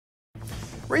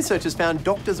Researchers found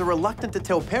doctors are reluctant to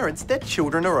tell parents their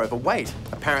children are overweight.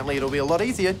 Apparently it'll be a lot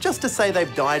easier just to say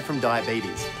they've died from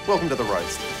diabetes. Welcome to The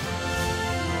Roast.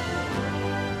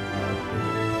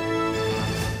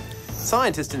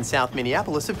 Scientists in South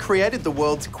Minneapolis have created the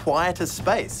world's quietest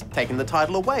space, taking the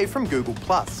title away from Google+.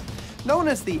 Known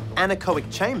as the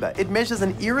anechoic chamber, it measures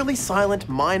an eerily silent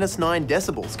 -9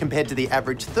 decibels compared to the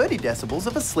average 30 decibels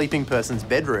of a sleeping person's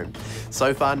bedroom.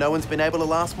 So far, no one's been able to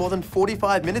last more than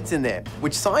 45 minutes in there,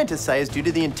 which scientists say is due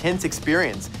to the intense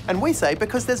experience, and we say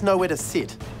because there's nowhere to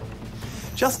sit.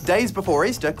 Just days before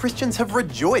Easter, Christians have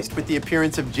rejoiced with the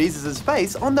appearance of Jesus'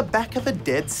 face on the back of a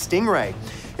dead stingray.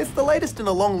 It's the latest in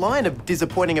a long line of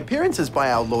disappointing appearances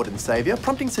by our Lord and Saviour,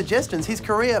 prompting suggestions his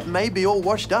career may be all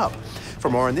washed up. For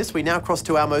more on this, we now cross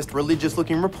to our most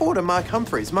religious-looking reporter, Mark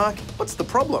Humphries. Mark, what's the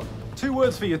problem? 2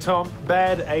 words for you, Tom.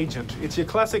 Bad agent. It's your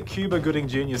classic Cuba Gooding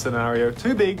Jr. scenario.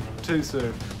 Too big, too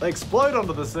soon. They explode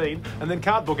onto the scene and then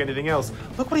can't book anything else.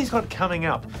 Look what he's got coming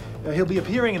up. He'll be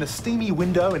appearing in a steamy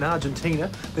window in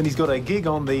Argentina, then he's got a gig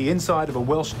on the inside of a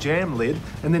Welsh jam lid,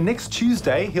 and then next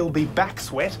Tuesday he'll be back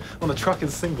sweat on a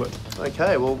trucker's singlet.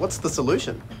 Okay, well, what's the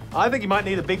solution? I think he might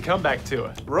need a big comeback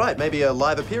tour. Right, maybe a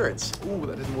live appearance. Ooh,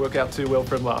 that didn't work out too well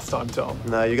for him last time, Tom.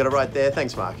 No, you got it right there.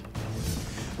 Thanks, Mark.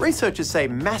 Researchers say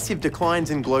massive declines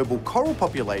in global coral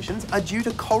populations are due to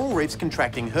coral reefs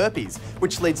contracting herpes,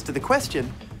 which leads to the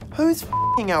question, who's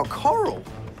f***ing our coral?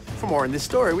 For more on this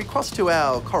story, we cross to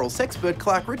our coral sexpert,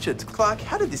 Clark Richards. Clark,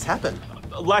 how did this happen?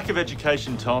 A lack of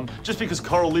education, Tom. Just because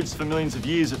coral lives for millions of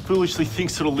years, it foolishly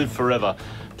thinks it'll live forever.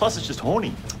 Plus, it's just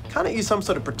horny. Can't it use some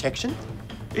sort of protection?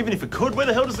 Even if it could, where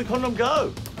the hell does the condom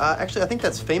go? Actually, I think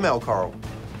that's female coral.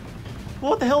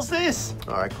 What the hell's this?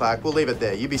 All right, Clark, we'll leave it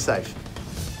there. You be safe.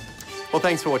 Well,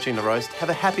 thanks for watching The Roast. Have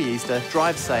a happy Easter,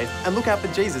 drive safe, and look out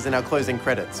for Jesus in our closing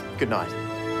credits. Good night.